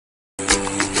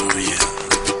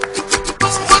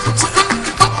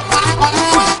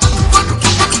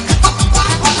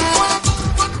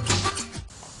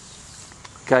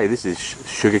Okay, this is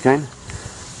sugarcane,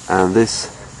 and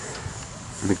this,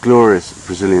 in the glorious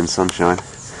Brazilian sunshine,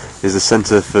 is the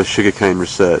Centre for Sugarcane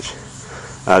Research.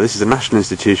 This is a national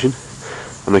institution,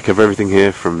 and they cover everything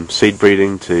here from seed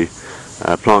breeding to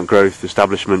plant growth,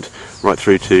 establishment, right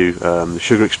through to the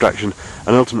sugar extraction,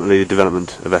 and ultimately the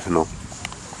development of ethanol.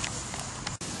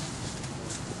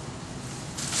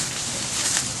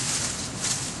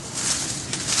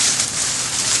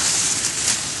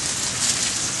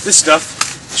 This stuff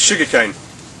is sugarcane.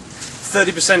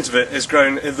 30% of it is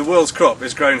grown, the world's crop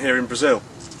is grown here in Brazil.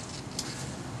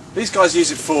 These guys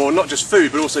use it for not just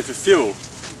food but also for fuel.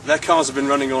 Their cars have been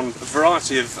running on a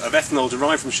variety of ethanol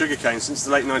derived from sugarcane since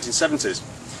the late 1970s.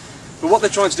 But what they're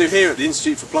trying to do here at the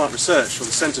Institute for Plant Research, or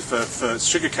the Centre for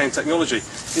Sugarcane Technology,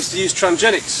 is to use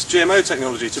transgenics, GMO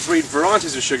technology, to breed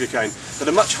varieties of sugarcane that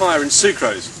are much higher in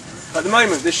sucrose. At the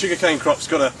moment, this sugarcane crop's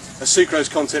got a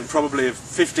sucrose content probably of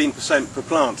 15% per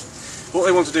plant. What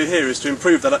they want to do here is to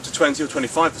improve that up to 20 or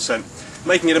 25%,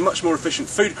 making it a much more efficient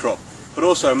food crop, but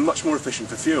also much more efficient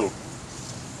for fuel.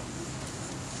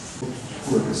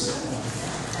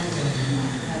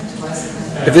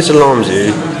 If this alarms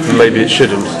you, then maybe it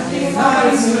shouldn't.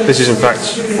 This is in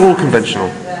fact all conventional.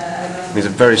 These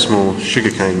are very small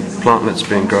sugarcane plantlets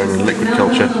being grown in liquid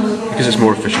culture because it's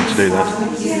more efficient to do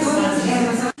that.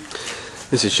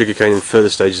 This is sugarcane in further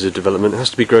stages of development. It has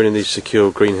to be grown in these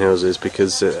secure greenhouses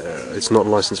because it's not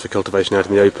licensed for cultivation out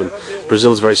in the open.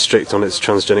 Brazil is very strict on its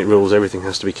transgenic rules. Everything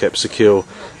has to be kept secure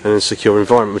and in a secure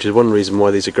environment, which is one reason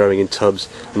why these are growing in tubs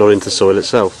and not into soil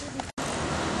itself.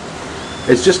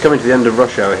 It's just coming to the end of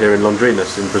rush hour here in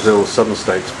Londrinas, in Brazil's southern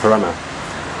state, Paraná.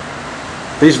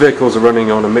 These vehicles are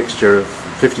running on a mixture of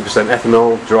 50%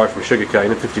 ethanol derived from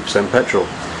sugarcane and 50% petrol.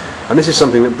 And this is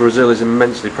something that Brazil is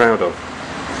immensely proud of.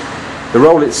 The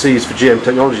role it sees for GM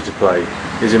technology to play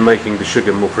is in making the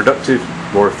sugar more productive,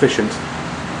 more efficient,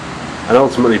 and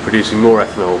ultimately producing more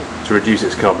ethanol to reduce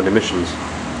its carbon emissions.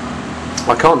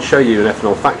 I can't show you an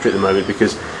ethanol factory at the moment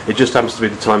because it just happens to be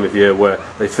the time of year where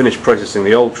they finish processing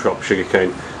the old crop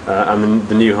sugarcane and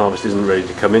the new harvest isn't ready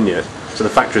to come in yet, so the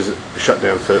factories are shut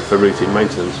down for routine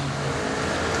maintenance.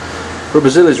 But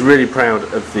Brazil is really proud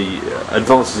of the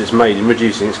advances it's made in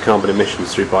reducing its carbon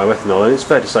emissions through bioethanol, and it's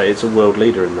fair to say it's a world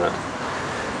leader in that.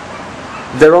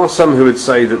 There are some who would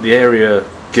say that the area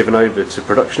given over to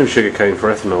production of sugarcane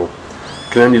for ethanol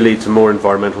can only lead to more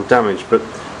environmental damage, but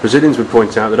Brazilians would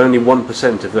point out that only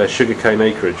 1% of their sugarcane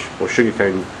acreage, or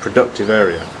sugarcane productive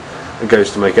area,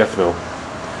 goes to make ethanol.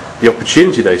 The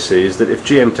opportunity they see is that if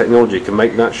GM technology can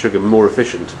make that sugar more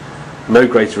efficient, no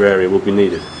greater area will be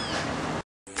needed.